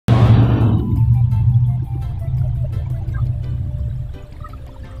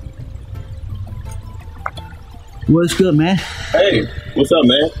What's good, man? Hey, what's up,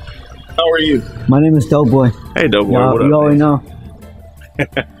 man? How are you? My name is Doboy. Hey, Doboy, what up? You already know.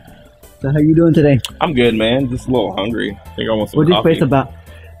 So how you doing today? I'm good, man. Just a little hungry. I think I want some What's this coffee. place about?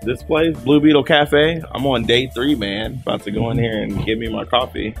 This place, Blue Beetle Cafe. I'm on day 3, man. About to go in here and get me my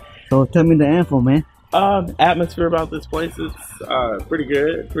coffee. So tell me the info, man. Atmosphere about this place is pretty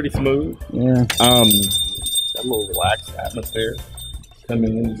good, pretty smooth. Yeah. Got a little relaxed atmosphere.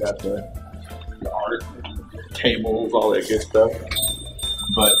 Coming in, you got the art, tables, all that good stuff.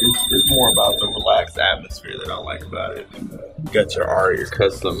 But it's more about the relaxed atmosphere that I like about it. You got your art, your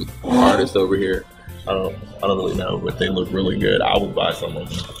custom artists over here. I don't really know, but they look really good. I would buy some of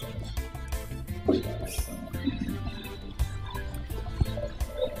them.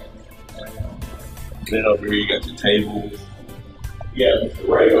 Then over here you got your tables. Yeah, Mr.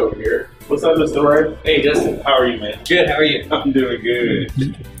 Ray over here. What's up, Mr. Ray? Hey, Justin. How are you, man? Good, how are you? I'm doing good.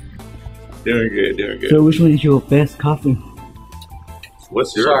 Doing good. So which one is your best coffee?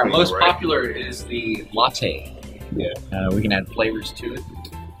 What's your So our opinion, most Ray? popular is the latte. Yeah. We can add flavors to it.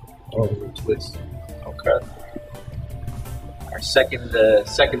 Or twist. Okay. Our second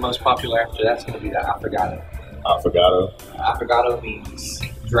most popular after that's going to be the affogato. Affogato. Affogato means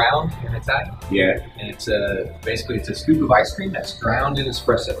drowned in Italian, Yeah. and it's basically it's a scoop of ice cream that's drowned in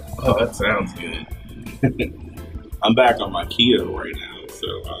espresso. Oh, that sounds good. I'm back on my keto right now, so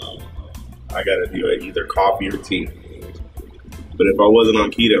I gotta do either coffee or tea. But if I wasn't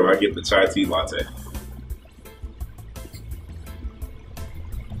on keto, I'd get the chai tea latte.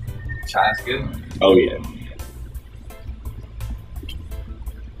 Chai's good. Oh yeah.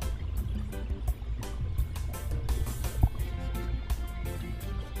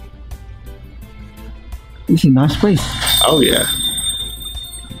 It's a nice place. Oh yeah.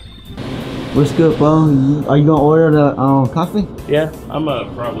 What's good, bro? Are you gonna order the coffee? Yeah, I'm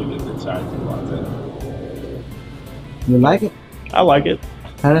probably get the chai tea latte. You like it? I like it.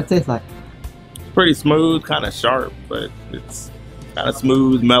 How does it taste like? Pretty smooth, kind of sharp, but it's kind of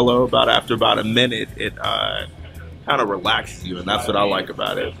smooth, mellow. After about a minute, it kind of relaxes you, and that's what I like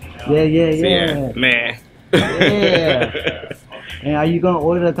about it. Yeah. Man. Yeah. And are you gonna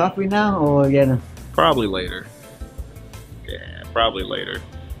order the coffee now or yeah? Probably later. Yeah, probably later.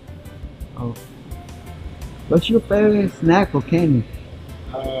 Oh. What's your favorite snack or candy?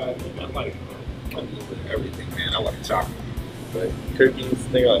 I like a little bit of everything, man. I like chocolate, but cookies,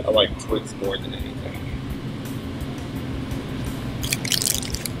 I like Twix more than anything.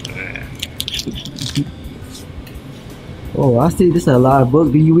 Oh, I see this is a lot of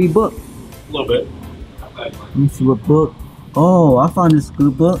book. Do you read book? A little bit. Let me see what book. Oh, I found this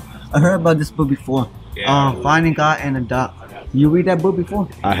good book. I heard about this book before. Yeah. Finding God and a Dog. You read that book before?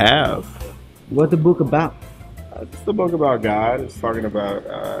 I have. What's the book about? It's the book about God. It's talking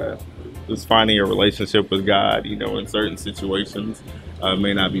about just finding a relationship with God. You know, in certain situations, it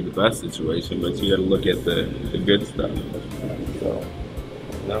may not be the best situation, but you got to look at the good stuff. So,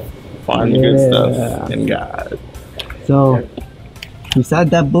 you know, find the good stuff in God. So, besides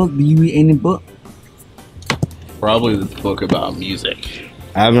that book, do you read any book? Probably this book about music.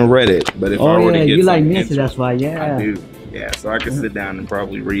 I haven't read it, but if I were to get you like some music, intro- that's why. Yeah. I do. Yeah, so I could sit down and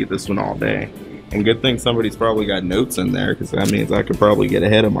probably read this one all day. And good thing somebody's probably got notes in there, because that means I could probably get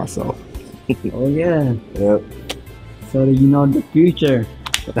ahead of myself. Oh yeah. Yep. So that you know the future.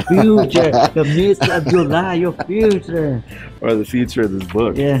 The future. The music of your life, your future. Or the future of this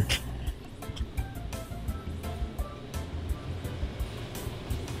book. Yeah.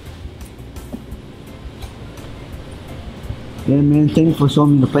 Yeah, man. Thank you for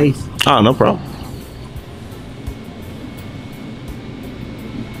showing me the place. Oh, no problem.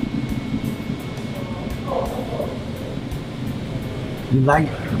 You like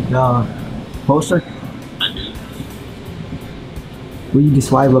the poster? I do. What you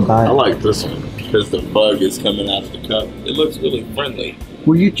describe about I it? like this one because the bug is coming out of the cup. It looks really friendly.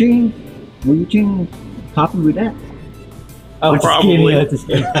 Will you drink coffee with that? Oh, Probably. just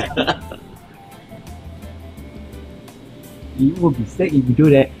kidding. You will be sick if you do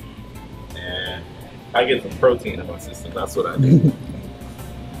that. And I get some protein in my system. That's what I do.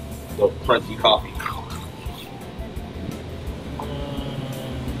 A little crunchy coffee.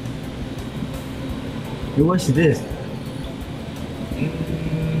 Hey, what's this?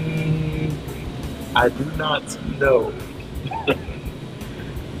 I do not know.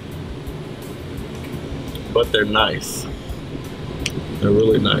 But they're nice. They're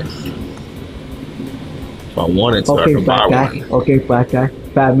really nice. If I wanted to, I Okay, could buy fat guy. one. Okay, fat guy.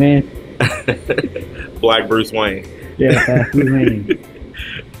 Fat man. Black Bruce Wayne. Yeah, fat Bruce Wayne.